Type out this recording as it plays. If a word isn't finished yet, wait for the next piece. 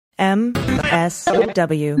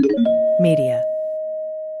MSW Media.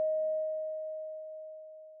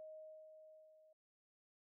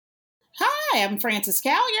 Hi, I'm Frances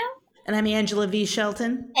Callier. And I'm Angela V.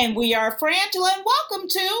 Shelton. And we are Frangela, and welcome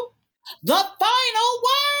to The Final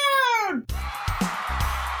Word.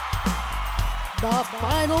 The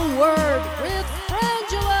Final Word with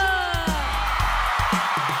Frangela.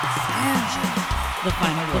 The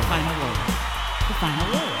final word. The final word. The final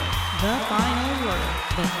word. The final word.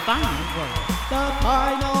 The final word. The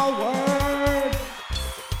Final Word.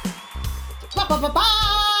 Ba-ba-ba-ba.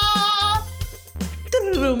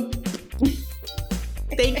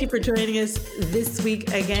 Thank you for joining us this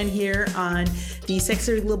week again here on the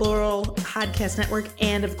Sexy Liberal Podcast Network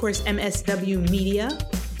and, of course, MSW Media.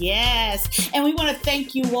 Yes, and we want to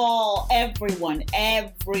thank you all, everyone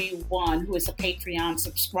who is a Patreon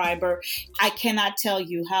subscriber. I cannot tell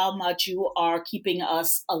you how much you are keeping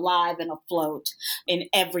us alive and afloat in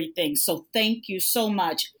everything. So thank you so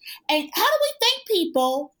much. And how do we thank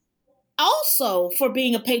people also for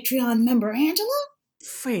being a Patreon member, Angela?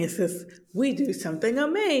 Frances, we do something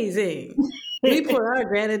amazing. We put our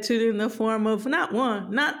gratitude in the form of not one,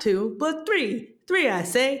 not two, but three. Three, I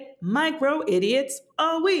say, micro idiots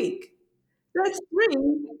a week. That's 3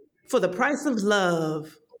 for the price of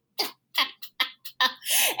love.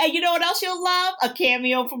 And you know what else you'll love? A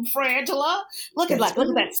cameo from Frangela. Look at that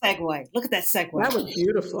segue. Look at that segue. That was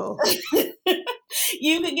beautiful.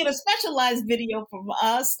 You can get a specialized video from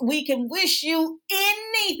us. We can wish you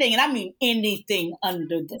anything, and I mean anything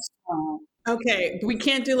under the sun. Okay, we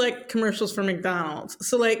can't do like commercials for McDonald's.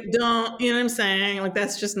 So like, don't, you know what I'm saying? Like,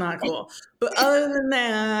 that's just not cool. But other than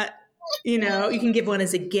that, you know, you can give one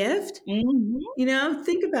as a gift. Mm-hmm. You know,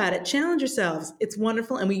 think about it. Challenge yourselves. It's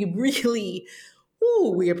wonderful. And we really,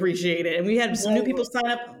 we appreciate it. And we had some new people sign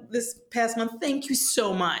up this past month. Thank you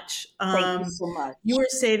so much. Thank you so much. You are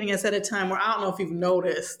saving us at a time where I don't know if you've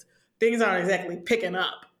noticed, things aren't exactly picking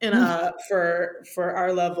up in for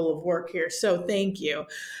our level of work here. So thank you.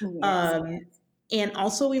 Yes. And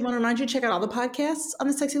also we want to remind you to check out all the podcasts on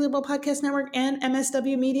the Sexy Liberal Podcast Network and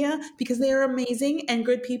MSW Media because they are amazing and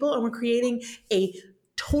good people. And we're creating a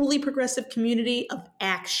totally progressive community of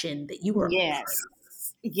action that you are.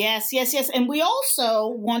 Yes. And we also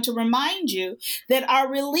want to remind you that our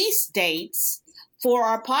release dates for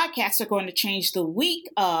our podcasts are going to change the week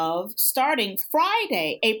of starting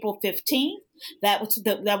Friday, April 15th. That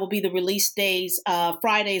will be the release days.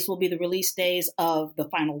 Fridays will be the release days of The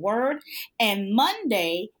Final Word. And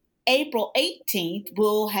Monday, April 18th,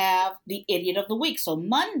 we'll have the Idiot of the Week. So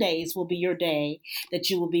Mondays will be your day that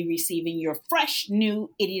you will be receiving your fresh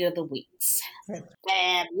new Idiot of the Weeks. Right.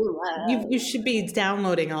 Fabulous. You should be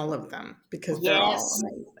downloading all of them because they're all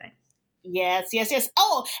amazing. Yes.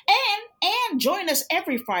 Oh, and join us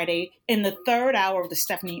every Friday in the third hour of the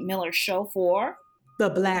Stephanie Miller Show for the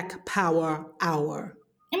Black Power Hour.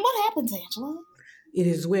 And what happens, Angela? It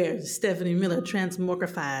is where Stephanie Miller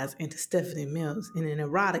transmogrifies into Stephanie Mills in an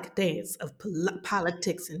erotic dance of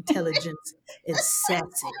politics, intelligence, and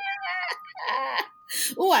sassy.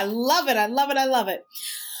 Oh, I love it.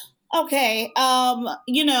 Okay,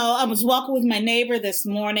 I was walking with my neighbor this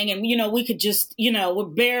morning and, we could just, we're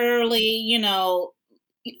barely,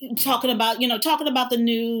 talking about the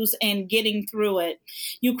news and getting through it.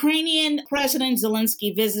 Ukrainian President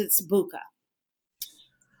Zelensky visits Bucha.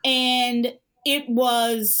 And it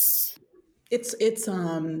was... It's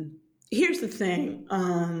here's the thing,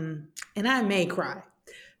 and I may cry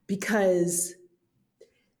because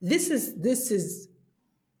this is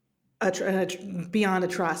beyond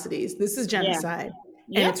atrocities. This is genocide.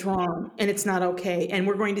 And it's wrong and it's not okay. And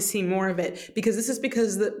we're going to see more of it because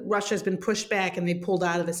Russia has been pushed back and they pulled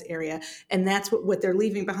out of this area. And that's what they're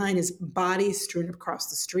leaving behind is bodies strewn across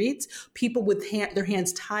the streets, people with their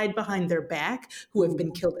hands tied behind their back who have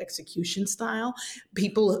been killed execution style,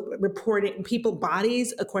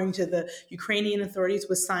 bodies, according to the Ukrainian authorities,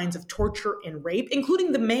 with signs of torture and rape,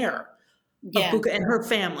 including the mayor of Bucha and her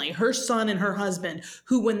family, her son and her husband,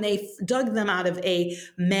 who when they dug them out of a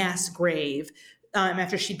mass grave,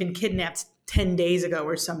 after she'd been kidnapped 10 days ago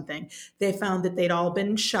or something, they found that they'd all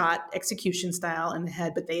been shot execution style in the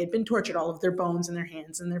head, but they had been tortured. All of their bones in their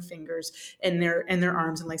hands and their fingers and their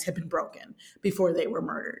arms and legs had been broken before they were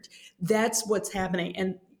murdered. That's what's happening.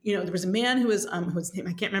 And there was a man who was his name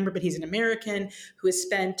I can't remember, but he's an American who has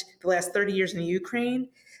spent the last 30 years in the Ukraine.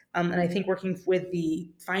 And I think working with the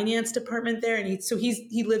finance department there. And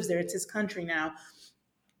he lives there. It's his country now.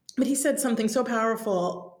 But he said something so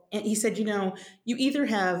powerful. And he said, you either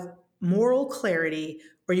have moral clarity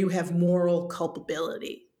or you have moral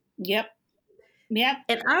culpability. Yep.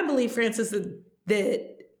 And I believe, Frances,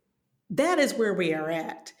 that that is where we are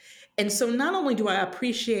at. And so not only do I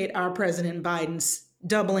appreciate our President Biden's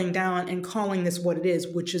doubling down and calling this what it is,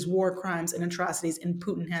 which is war crimes and atrocities, and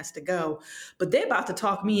Putin has to go, but they're about to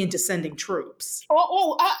talk me into sending troops.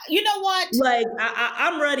 You know what? Like,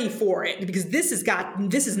 I'm ready for it, because this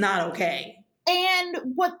is not okay. And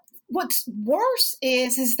what's worse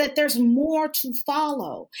is that there's more to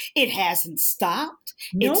follow. It hasn't stopped.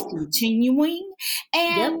 Nope. It's continuing.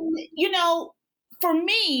 And, for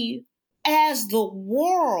me, as the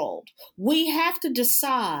world, we have to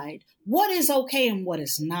decide what is okay and what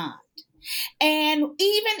is not. And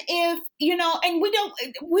even if, and we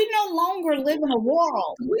no longer live in a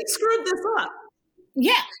world. We screwed this up.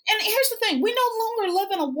 Yeah. And here's the thing. We no longer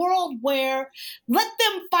live in a world where let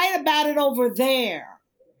them fight about it over there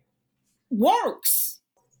works,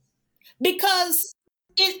 because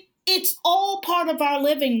it's all part of our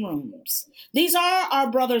living rooms. These are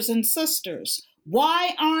our brothers and sisters.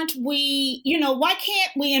 Why aren't we, why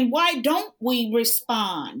can't we, and why don't we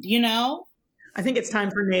respond, I think it's time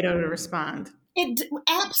for NATO to respond. It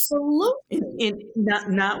absolutely.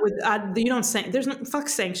 Not with, you don't say, there's no fuck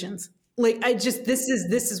sanctions. Like, this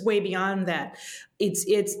is way beyond that.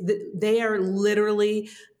 They are literally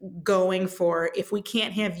going for, if we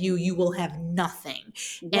can't have you, you will have nothing.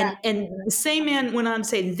 Yeah. And the same man went on to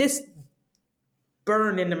say, this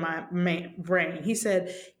burned into my brain. He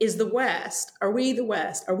said, are we the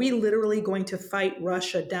West? Are we literally going to fight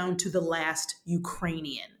Russia down to the last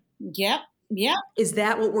Ukrainian? Yep. Yeah. Is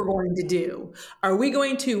that what we're going to do? Are we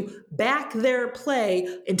going to back their play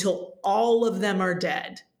until all of them are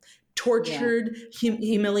dead? Tortured,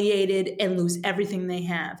 humiliated, and lose everything they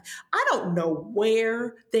have. I don't know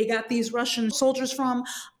where they got these Russian soldiers from,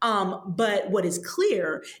 but what is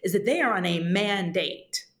clear is that they are on a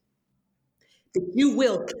mandate that you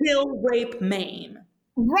will kill, rape, maim.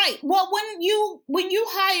 Right. Well, when you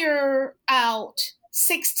hire out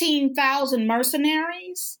 16,000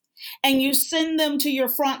 mercenaries and you send them to your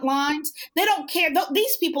front lines, they don't care.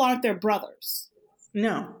 These people aren't their brothers.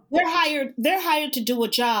 No. They're hired to do a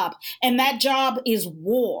job, and that job is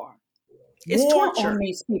war. It's war torture on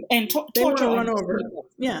these people, and they torture want to run over. People.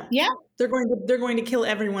 Yeah. Yeah. They're going to kill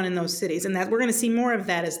everyone in those cities, and that we're going to see more of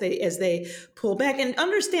that as they pull back. And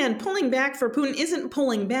understand, pulling back for Putin isn't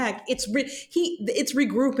pulling back. It's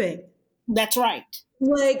regrouping. That's right.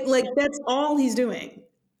 Like that's all he's doing.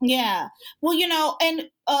 Yeah. Well, and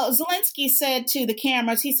Zelensky said to the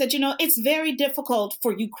cameras, he said, it's very difficult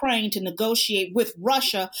for Ukraine to negotiate with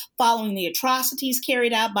Russia following the atrocities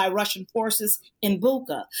carried out by Russian forces in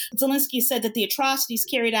Bucha. Zelensky said that the atrocities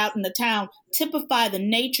carried out in the town typify the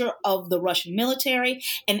nature of the Russian military,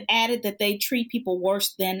 and added that they treat people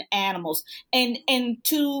worse than animals. And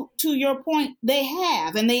to your point, they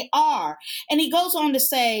have, and they are. And he goes on to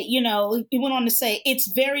say, he went on to say,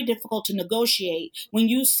 it's very difficult to negotiate when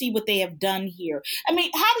you see what they have done here. I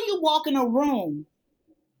mean, how do you walk in a room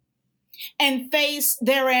and face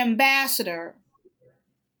their ambassador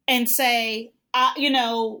and say,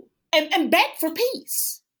 and beg for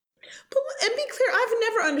peace? But and be clear, I've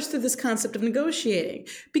never understood this concept of negotiating,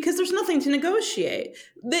 because there's nothing to negotiate.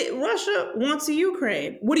 Russia wants a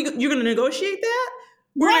Ukraine. What are you're going to negotiate that?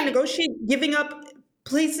 We're going to negotiate giving up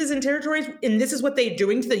places and territories, and this is what they're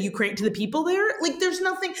doing to the Ukraine, to the people there? Like, there's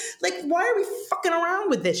nothing, like, why are we fucking around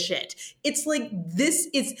with this shit? It's like,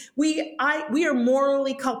 we are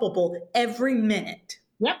morally culpable every minute.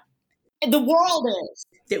 Yep. The world is.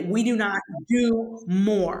 That we do not do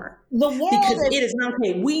more. The world because it is not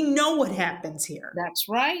okay. We know what happens here. That's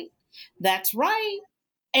right. That's right.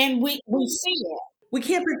 And we see it. We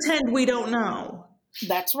can't pretend we don't know.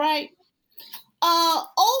 That's right.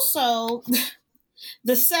 Also,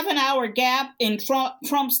 the 7-hour gap in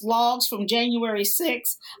Trump's logs from January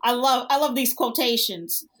 6th. I love these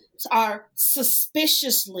quotations. Are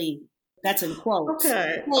suspiciously. That's in quotes.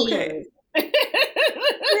 Okay.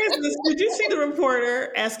 Did you see the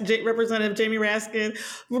reporter ask Representative Jamie Raskin?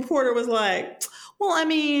 The reporter was like, well, I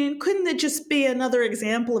mean, couldn't it just be another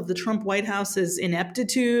example of the Trump White House's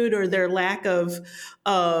ineptitude or their lack of,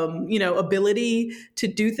 ability to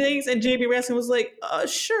do things? And Jamie Raskin was like,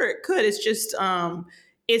 sure, it could. It's just,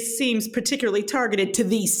 it seems particularly targeted to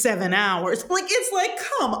these 7 hours. It's like,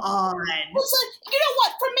 come on. It's like, you know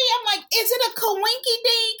what? For me, I'm like, is it a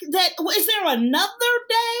coinky-dink is there another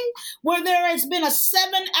day where there has been a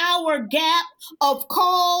 7-hour gap of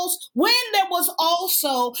calls when there was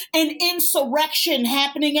also an insurrection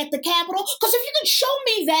happening at the Capitol? Because if you can show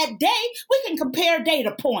me that day, we can compare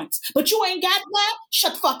data points. But you ain't got that?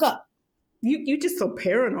 Shut the fuck up. You just so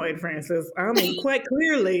paranoid, Frances. I mean, quite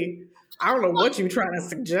clearly. I don't know what you're trying to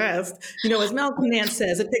suggest. As Malcolm Nance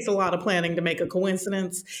says, it takes a lot of planning to make a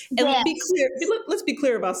coincidence. And Yes. let's be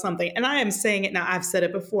clear about something. And I am saying it now. I've said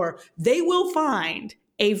it before. They will find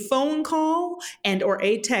a phone call and or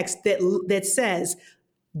a text that says,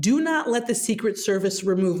 do not let the Secret Service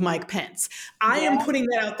remove Mike Pence. I am putting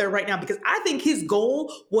that out there right now because I think his goal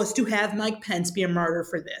was to have Mike Pence be a martyr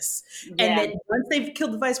for this. Yeah. And then once they've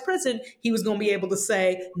killed the vice president, he was going to be able to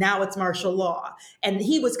say, now it's martial law. And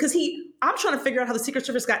I'm trying to figure out how the Secret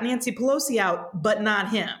Service got Nancy Pelosi out, but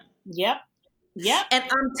not him. Yep. And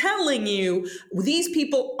I'm telling you, these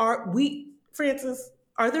people Frances,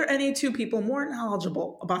 are there any two people more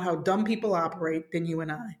knowledgeable about how dumb people operate than you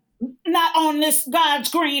and I? Not on this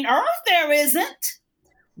God's green earth, there isn't.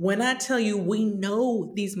 When I tell you we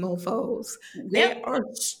know these mofos, they are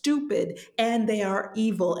stupid and they are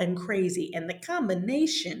evil and crazy. And the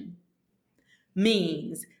combination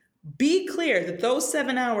means be clear that those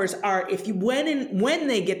 7 hours are when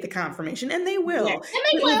they get the confirmation, and they will, it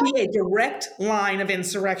will be a direct line of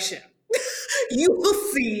insurrection. You will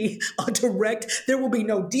see there will be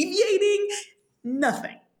no deviating,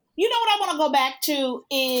 nothing. You know what I want to go back to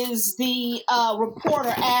is the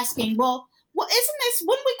reporter asking, well,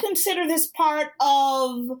 wouldn't we consider this part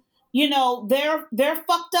of, their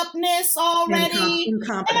fucked upness already? And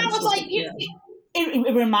I was like,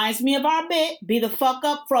 it reminds me of our bit, be the fuck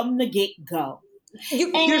up from the get-go.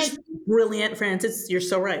 You're brilliant, Frances. You're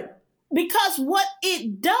so right. Because what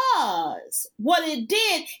it did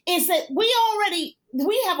is that we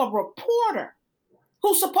have a reporter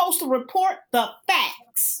who's supposed to report the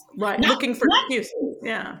facts. Right, looking for excuses.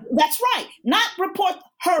 Yeah. That's right. Not report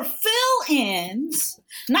her fill-ins,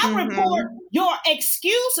 not report your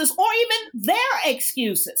excuses or even their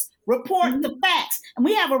excuses. Report the facts. And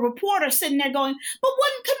we have a reporter sitting there going, but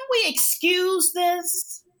couldn't we excuse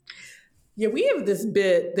this? Yeah, we have this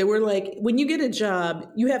bit that we're like, when you get a job,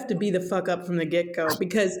 you have to be the fuck up from the get-go,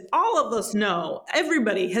 because all of us know,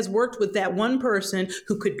 everybody has worked with that one person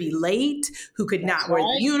who could be late, who could not wear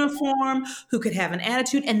the uniform, who could have an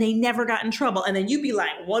attitude, and they never got in trouble. And then you'd be like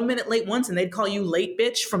 1 minute late once and they'd call you late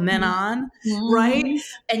bitch from then on, right?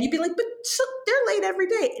 And you'd be like, but they're late every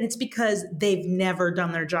day. And it's because they've never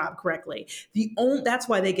done their job correctly. That's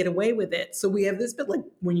why they get away with it. So we have this bit like,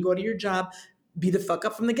 when you go to your job, be the fuck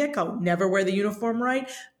up from the get-go. Never wear the uniform right.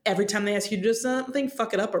 Every time they ask you to do something,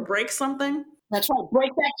 fuck it up or break something. That's right.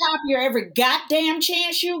 Break that copier every goddamn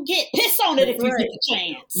chance you get. Piss on it if you get a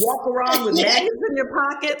chance. Walk around with magnets in your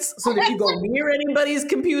pockets so that if you go near anybody's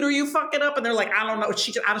computer, you fuck it up. And they're like, I don't know.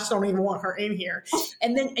 I just don't even want her in here.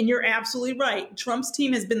 And you're absolutely right. Trump's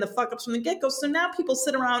team has been the fuck ups from the get-go. So now people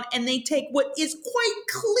sit around and they take what is quite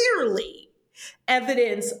clearly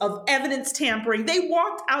evidence tampering. They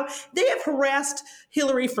walked out. They have harassed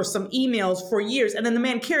Hillary for some emails for years. And then the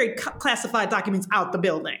man carried classified documents out the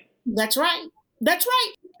building. That's right. That's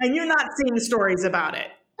right. And you're not seeing stories about it.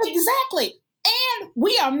 Exactly. And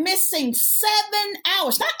we are missing 7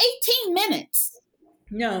 hours, not 18 minutes.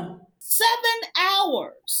 No. 7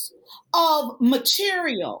 hours of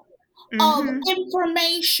material, of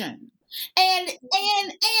information. And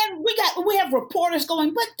we have reporters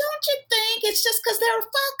going, but don't you think it's just because they're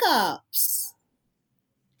fuck-ups?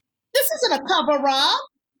 This isn't a cover-up.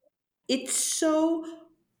 It's so,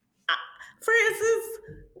 Frances,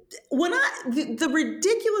 the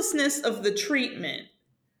ridiculousness of the treatment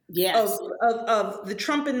of the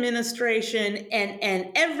Trump administration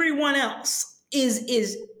and everyone else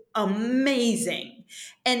is amazing.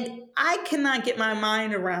 And I cannot get my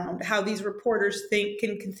mind around how these reporters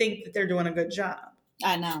can think that they're doing a good job.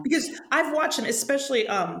 I know. Because I've watched them, especially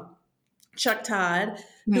Chuck Todd,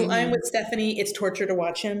 who I'm with Stephanie. It's torture to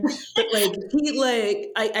watch him. But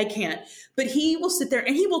I can't. But he will sit there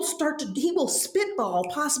and he will spitball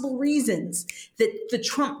possible reasons that the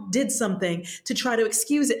Trump did something to try to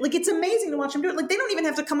excuse it. Like, it's amazing to watch him do it. Like, they don't even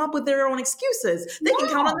have to come up with their own excuses. They can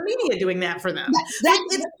count on the media doing that for them.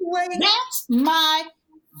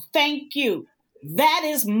 Thank you. That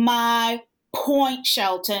is my point,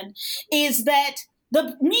 Shelton, is that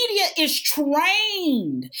the media is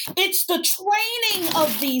trained. It's the training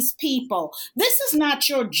of these people. This is not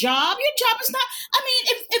your job. Your job is not,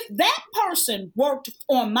 if that person worked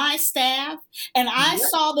on my staff and I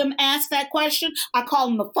saw them ask that question, I call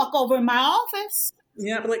them the fuck over in my office.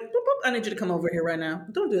 Yeah, but like, boop, boop, I need you to come over here right now.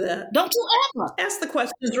 Don't do that. Don't you ever. Ask the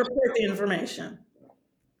questions, report the information.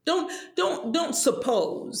 Don't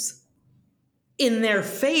suppose in their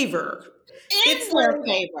favor. In their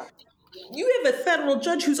favor. You have a federal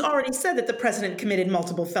judge who's already said that the president committed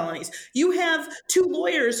multiple felonies. You have 2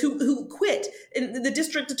 lawyers who quit in the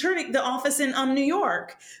district attorney, the office in New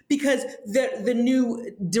York, because the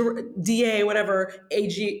new DA, whatever,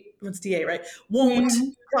 AG, what's DA, right, won't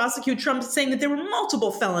prosecute Trump, saying that there were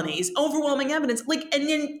multiple felonies, overwhelming evidence. Like, and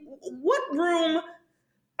in what room?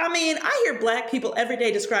 I mean, I hear Black people every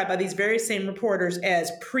day described by these very same reporters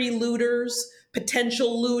as pre-looters,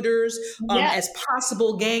 potential looters, as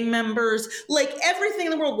possible gang members, like everything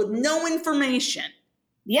in the world with no information.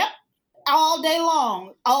 Yep. All day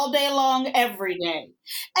long, every day.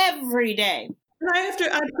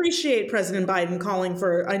 And I appreciate President Biden calling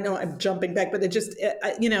for, I know I'm jumping back, but it just,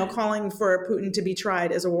 calling for Putin to be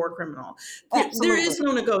tried as a war criminal. There is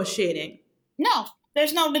no negotiating. No,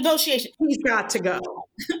 there's no negotiation. He's got to go.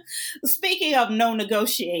 Speaking of no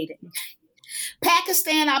negotiating,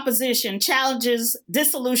 Pakistan opposition challenges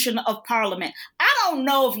dissolution of parliament. I don't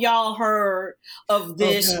know if y'all heard of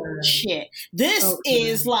this shit. This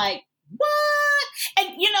is like, what? And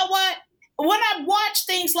you know what? When I watch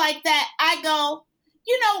things like that, I go,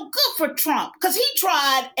 good for Trump, because he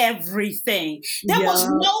tried everything. There was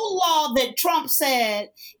no law that Trump said,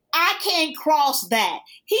 I can't cross that.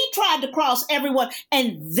 He tried to cross everyone.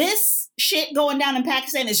 And this shit going down in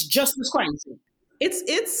Pakistan is just as crazy.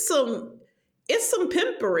 It's some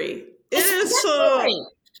pimpery. It's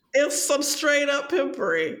some straight up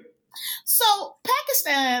pimpery. So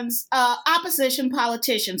Pakistan's opposition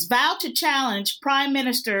politicians vowed to challenge Prime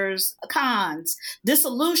Minister Khan's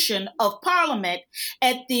dissolution of parliament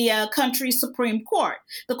at the country's Supreme Court.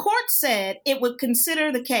 The court said it would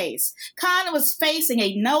consider the case. Khan was facing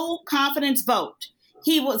a no confidence vote.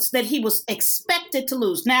 He was expected to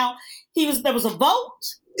lose. Now, there was a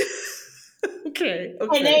vote. Okay.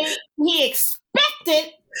 And he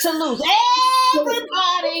expected to lose.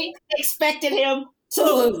 Everybody expected him to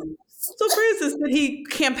lose. So, for instance, did he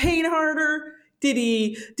campaign harder? Did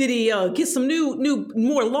he get some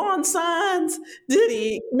more lawn signs? Did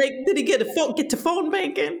he get to phone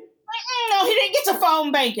banking? No, he didn't get to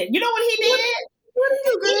phone banking. You know what he did? What did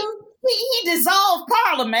he do? He dissolved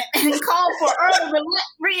Parliament and called for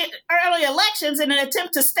early elections in an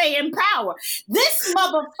attempt to stay in power. This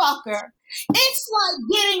motherfucker, it's like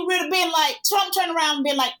getting rid of being like Trump turned around and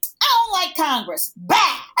being like, I don't like Congress.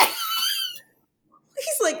 Bah!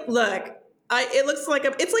 He's like, look, it looks like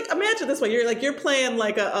it's like, imagine this way. You're playing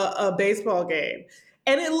like a baseball game,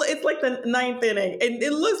 and it's like the 9th inning, and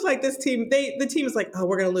it looks like this team, the team is like, oh,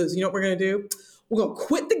 we're gonna lose. You know what we're gonna do? We're gonna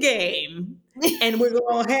quit the game, and we're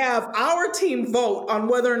gonna have our team vote on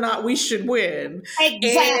whether or not we should win.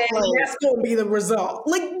 Exactly. And that's gonna be the result.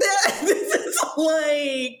 Like that. This is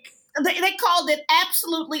like. They called it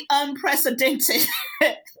absolutely unprecedented. Just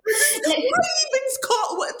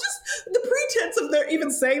the pretense of their even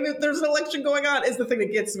saying that there's an election going on is the thing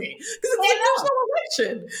that gets me. Because it's like, there's no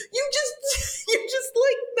election. You're just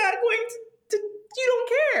like not going to, you don't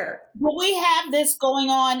care. But we have this going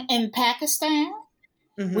on in Pakistan.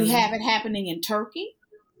 Mm-hmm. We have it happening in Turkey.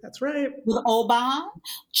 That's right. With Oban.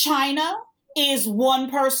 China is one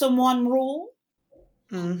person, one rule.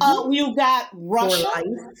 Mm-hmm. You got Russia. For life.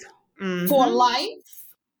 Mm-hmm. For life.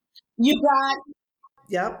 You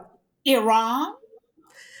got Iran.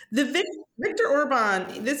 Viktor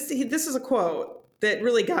Orban, this is a quote that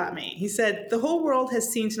really got me. He said, the whole world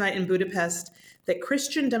has seen tonight in Budapest that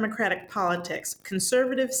Christian democratic politics,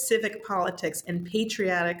 conservative civic politics, and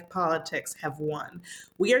patriotic politics have won.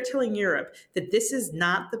 We are telling Europe that this is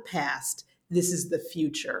not the past, this is the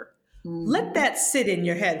future. Mm-hmm. Let that sit in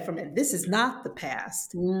your head for a minute. This is not the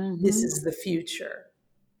past, this is the future.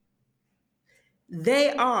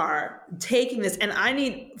 They are taking this, and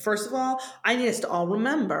first of all, I need us to all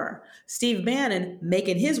remember Steve Bannon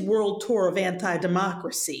making his world tour of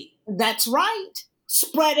anti-democracy. That's right.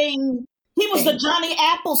 He was the Johnny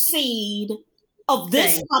Appleseed of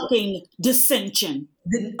this fucking dissension.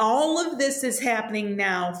 All of this is happening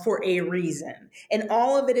now for a reason. And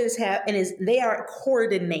all of it is they are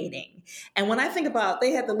coordinating. And when I think about,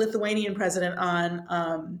 they had the Lithuanian president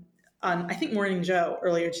on I think Morning Joe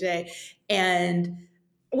earlier today, and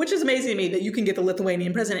which is amazing to me that you can get the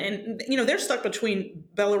Lithuanian president, and they're stuck between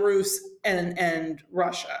Belarus and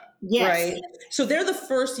Russia, right? So they're the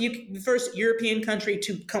first European country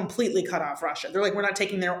to completely cut off Russia. They're like, we're not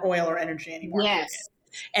taking their oil or energy anymore. Yes.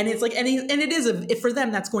 And it's like, and it is for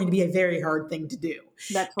them, that's going to be a very hard thing to do.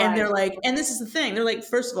 That's right. And they're like, and this is the thing. They're like,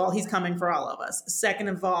 first of all, he's coming for all of us. Second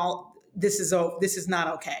of all, this is not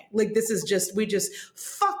okay. Like, this is we just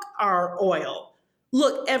fuck our oil.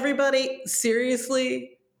 Look, everybody,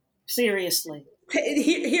 seriously,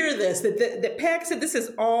 Hear this, that PAC said this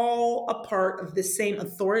is all a part of the same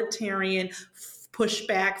authoritarian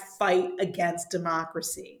pushback fight against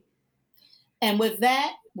democracy. And with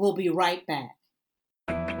that, we'll be right back.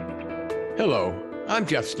 Hello, I'm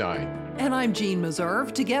Jeff Stein. And I'm Jean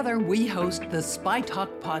Meserve. Together, we host the Spy Talk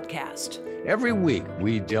podcast. Every week,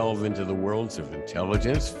 we delve into the worlds of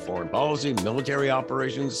intelligence, foreign policy, military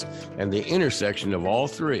operations, and the intersection of all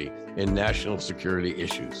three in national security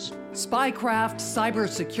issues. Spycraft,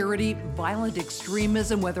 cybersecurity, violent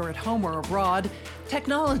extremism, whether at home or abroad,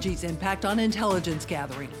 technology's impact on intelligence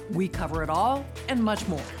gathering. We cover it all and much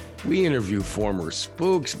more. We interview former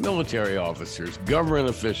spooks, military officers, government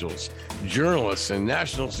officials, journalists, and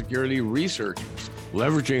national security researchers,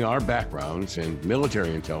 leveraging our backgrounds in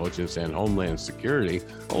military intelligence and homeland security,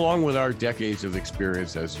 along with our decades of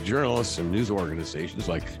experience as journalists and news organizations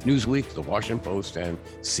like Newsweek, The Washington Post, and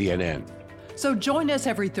CNN. So join us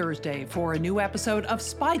every Thursday for a new episode of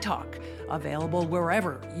Spy Talk, available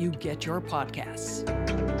wherever you get your podcasts.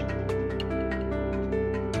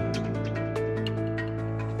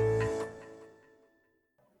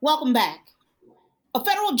 Welcome back. A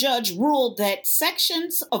federal judge ruled that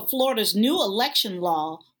sections of Florida's new election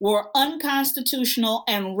law were unconstitutional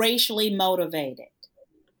and racially motivated.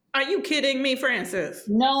 Are you kidding me, Francis?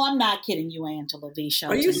 No, I'm not kidding you, Angela V.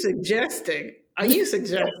 Shelton. Are you suggesting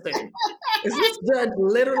is this judge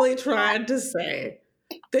literally trying to say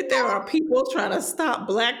that there are people trying to stop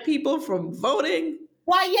Black people from voting?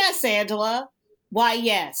 Why, yes, Angela. Why,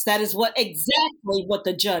 yes. That is exactly what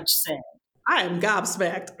the judge said. I am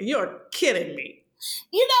gobsmacked. You're kidding me.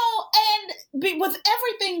 You know, and with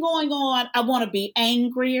everything going on, I want to be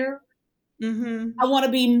angrier. Mm-hmm. I want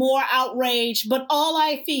to be more outraged, but all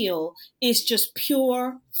I feel is just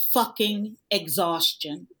pure fucking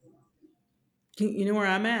exhaustion. You know where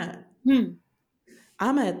I'm at?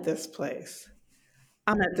 I'm at this place.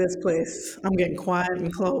 I'm getting quiet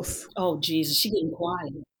and close. Oh, Jesus, she getting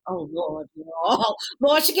quiet. Oh, Lord, y'all.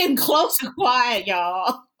 Lord, she getting close and quiet,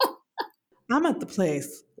 y'all. I'm at the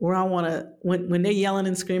place where I want to, when they're yelling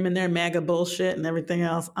and screaming their MAGA bullshit and everything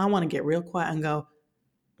else, I want to get real quiet and go,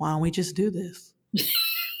 why don't we just do this?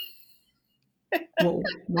 Well,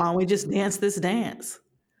 why don't we just dance this dance?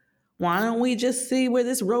 Why don't we just see where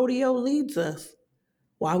this rodeo leads us?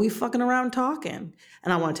 Why are we fucking around talking?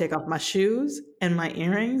 And I want to take off my shoes and my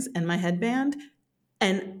earrings and my headband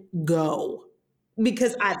and go.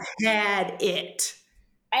 Because I've had it.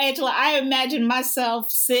 Angela, I imagine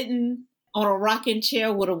myself sitting on a rocking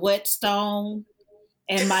chair with a whetstone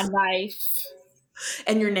and my knife.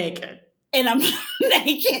 And you're naked. And I'm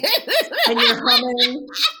naked. And you're humming.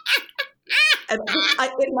 And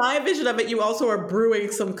in my vision of it, you also are brewing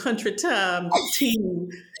some country time tea.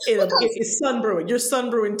 It's sun brewing. You're sun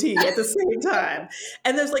brewing tea at the same time.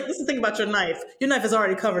 And there's this is the thing about your knife. Your knife is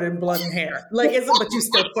already covered in blood and hair. But you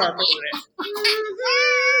still sharpen it.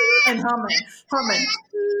 And humming.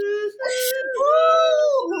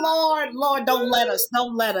 Ooh, Lord, don't let us.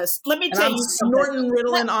 Let me tell you something. Snorting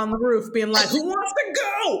Ritalin on the roof, being like, who wants to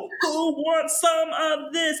go? Who wants some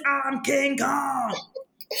of this? I'm King Kong.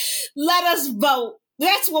 Let us vote.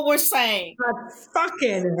 That's what we're saying. I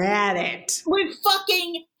fucking had it. We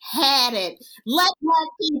fucking had it. Let Black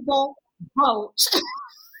people vote.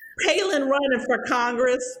 Palin running for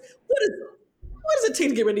Congress. What does it take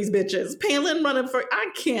to get rid of these bitches? Palin running for,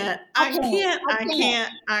 I can't.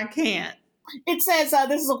 It says,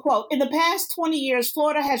 this is a quote, in the past 20 years,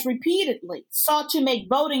 Florida has repeatedly sought to make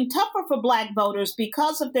voting tougher for Black voters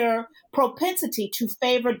because of their propensity to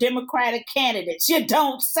favor Democratic candidates. You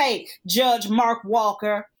don't say, Judge Mark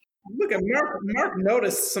Walker. Look at Mark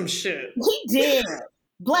noticed some shit. He did.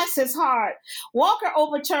 Bless his heart. Walker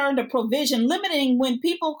overturned a provision limiting when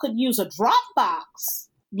people could use a drop box.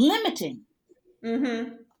 Limiting.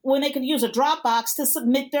 Mm-hmm. When they could use a drop box to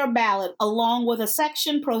submit their ballot, along with a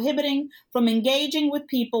section prohibiting from engaging with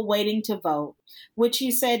people waiting to vote, which he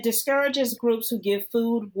said discourages groups who give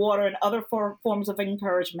food, water, and other forms of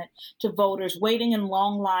encouragement to voters waiting in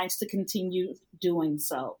long lines to continue doing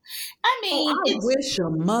so. I mean, I wish a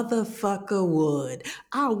motherfucker would.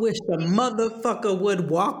 I wish a motherfucker would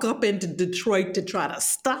walk up into Detroit to try to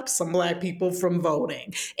stop some Black people from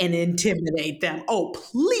voting and intimidate them. Oh,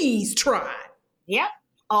 please try. Yep.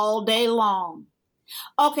 All day long.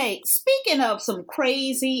 Okay, speaking of some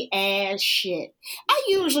crazy ass shit, I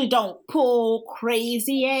usually don't pull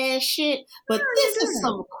crazy ass shit, but this is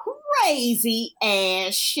some crazy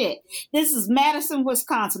ass shit. This is Madison,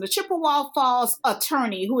 Wisconsin. The Chippewa Falls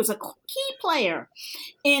attorney, who is a key player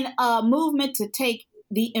in a movement to take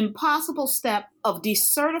the impossible step of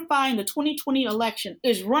decertifying the 2020 election,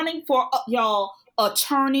 is running for, y'all,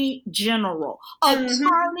 Attorney General of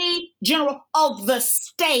the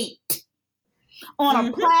state on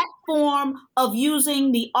a platform of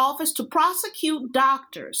using the office to prosecute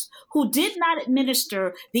doctors who did not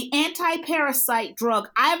administer the anti-parasite drug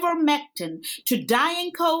ivermectin to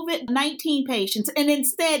dying COVID-19 patients and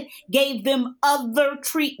instead gave them other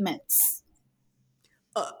treatments.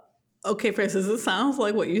 Okay, Frances, it sounds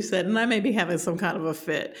like what you said, and I may be having some kind of a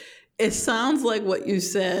fit. It sounds like what you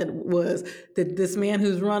said was that this man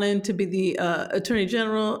who's running to be the Attorney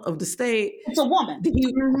General of the state. It's a woman.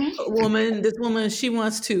 This woman, she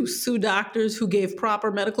wants to sue doctors who gave proper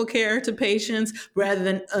medical care to patients rather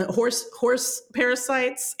than horse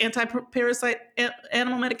parasites, anti-parasite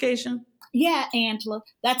animal medication. Yeah, Angela,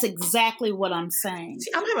 that's exactly what I'm saying. See,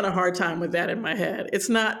 I'm having a hard time with that in my head. It's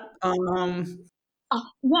not. No,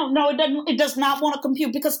 it doesn't. It does not want to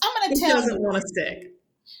compute because I'm going to tell you. It doesn't want to stick.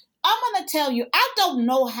 I'm going to tell you, I don't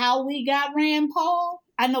know how we got Rand Paul.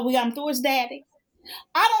 I know we got him through his daddy.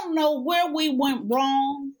 I don't know where we went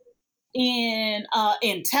wrong in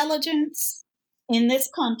intelligence in this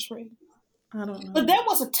country. I don't know. But there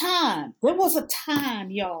was a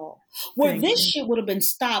time, y'all, where this shit would have been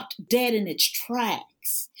stopped dead in its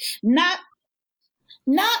tracks. Not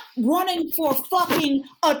running for fucking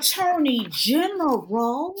Attorney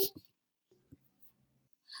General.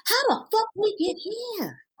 How the fuck we get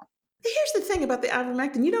here? Here's the thing about the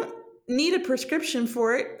ivermectin. You don't need a prescription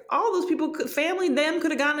for it. All those people, them could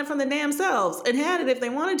have gotten it from the damn selves and had it if they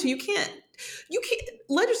wanted to. You can't,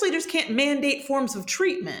 legislators can't mandate forms of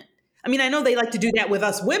treatment. I mean, I know they like to do that with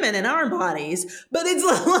us women in our bodies, but it's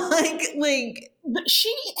like. But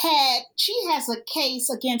she has a case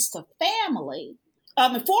against a family.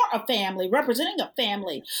 For a family, representing a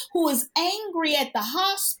family who is angry at the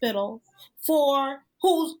hospital for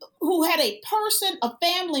who had a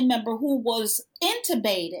family member who was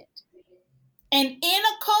intubated and in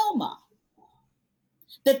a coma,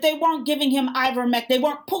 that they weren't giving him ivermectin. They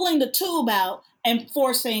weren't pulling the tube out and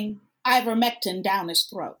forcing ivermectin down his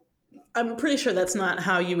throat. I'm pretty sure that's not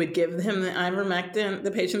how you would give him the ivermectin,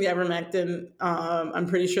 the patient the ivermectin. I'm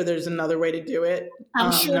pretty sure there's another way to do it.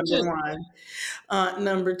 I'm sure number too. one.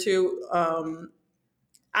 Number two,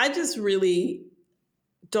 I just really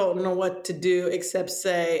don't know what to do except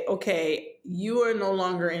say, okay, you are no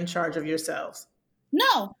longer in charge of yourselves.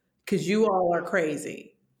 No. Because you all are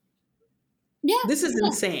crazy. Yeah. This is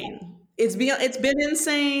insane. It's been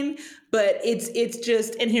insane, but it's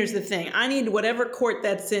just, and here's the thing. I need whatever court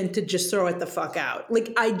that's in to just throw it the fuck out.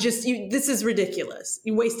 This is ridiculous.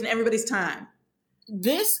 You're wasting everybody's time.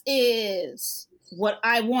 This is what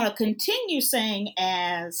I want to continue saying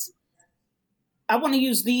as, I want to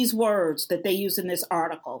use these words that they use in this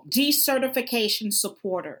article, decertification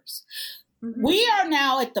supporters. Mm-hmm. We are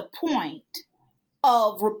now at the point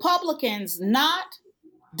of Republicans not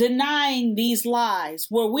denying these lies,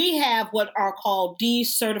 where we have what are called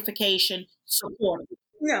decertification supporters.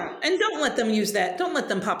 No, and don't let them use that. Don't let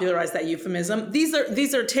them popularize that euphemism. These are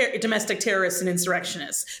domestic terrorists and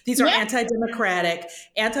insurrectionists. These are anti-democratic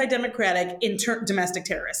domestic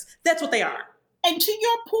terrorists. That's what they are. And to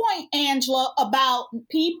your point, Angela, about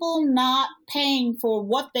people not paying for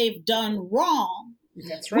what they've done wrong.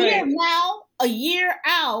 That's right. We are now a year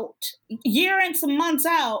and some months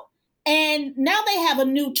out, and now they have a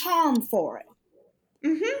new term for it.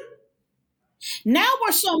 Mm-hmm. Now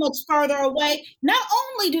we're so much further away. Not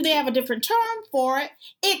only do they have a different term for it,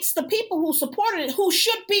 it's the people who supported it who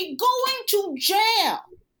should be going to jail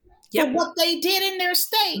for what they did in their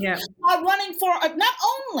state are running for it. Not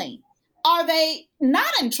only are they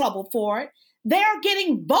not in trouble for it, they're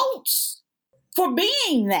getting votes for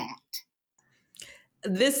being that.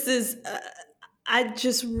 This is, I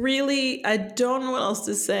don't know what else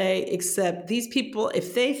to say except these people,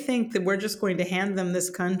 if they think that we're just going to hand them this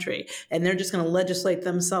country and they're just going to legislate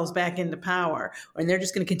themselves back into power, and they're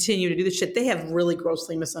just going to continue to do this shit, they have really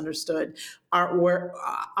grossly misunderstood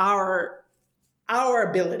our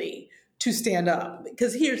ability to stand up.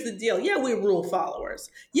 Because here's the deal. Yeah, we're rule followers.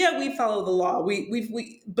 Yeah, we follow the law.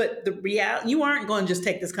 But the reality, you aren't going to just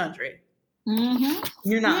take this country. Mm-hmm.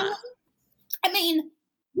 You're not. Mm-hmm. I mean,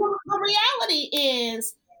 the reality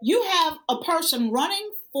is you have a person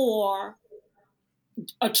running for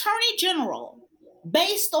Attorney General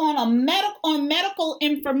based on medical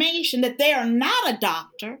information that they are not a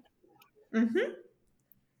doctor. Mm-hmm.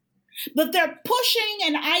 But they're pushing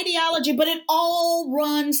an ideology, but it all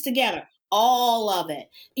runs together. All of it.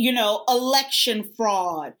 Election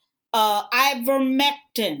fraud,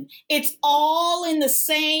 ivermectin. It's all in the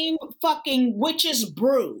same fucking witch's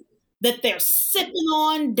brew that they're sipping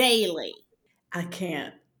on daily. I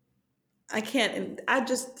can't.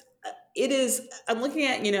 it is, I'm looking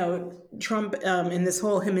at, Trump and this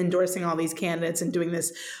whole him endorsing all these candidates and doing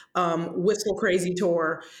this whistle crazy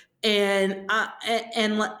tour. And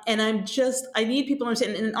I'm just, I need people to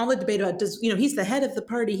understand, and all the debate about he's the head of the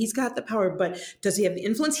party, he's got the power, but does he have the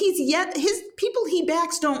influence? His people he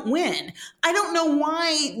backs don't win. I don't know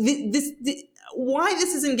why why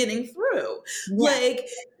this isn't getting through. Yeah. Like,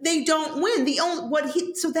 they don't win.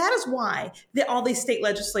 So that is why all these state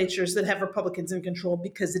legislatures that have Republicans in control,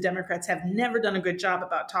 because the Democrats have never done a good job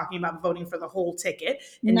about talking about voting for the whole ticket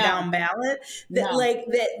and down ballot,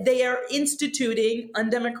 that they are instituting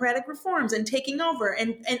undemocratic reforms and taking over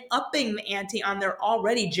and upping the ante on their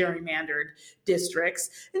already gerrymandered districts.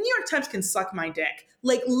 The New York Times can suck my dick.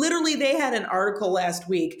 Like, literally, they had an article last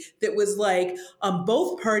week that was like,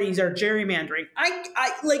 both parties are gerrymandering. I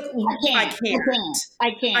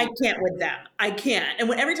can't with them. I can't.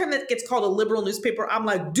 And every time that gets called a liberal newspaper, I'm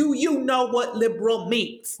like, do you know what liberal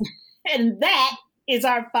means? And that is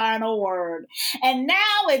our final word. And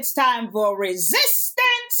now it's time for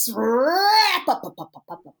Resistance Wrap Up.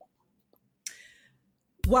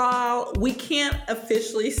 While we can't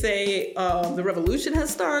officially say the revolution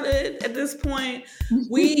has started at this point,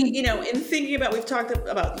 we, in thinking about, we've talked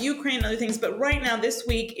about Ukraine and other things, but right now, this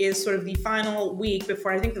week is sort of the final week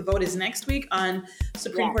before, I think the vote is next week on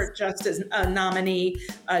Supreme Court Justice nominee,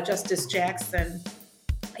 Justice Jackson,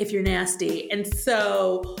 if you're nasty. And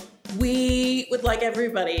so we would like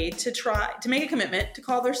everybody to try to make a commitment to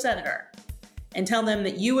call their senator and tell them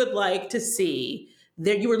that you would like to see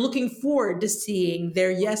you were looking forward to seeing their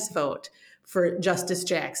yes vote for Justice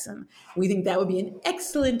Jackson. We think that would be an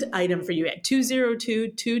excellent item for you at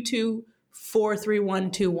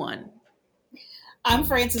 202-224-3121. I'm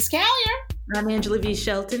Frances Callier. I'm Angela V.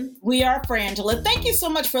 Shelton. We are Frangela. Thank you so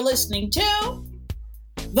much for listening to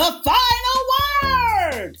The Final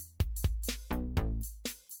Word.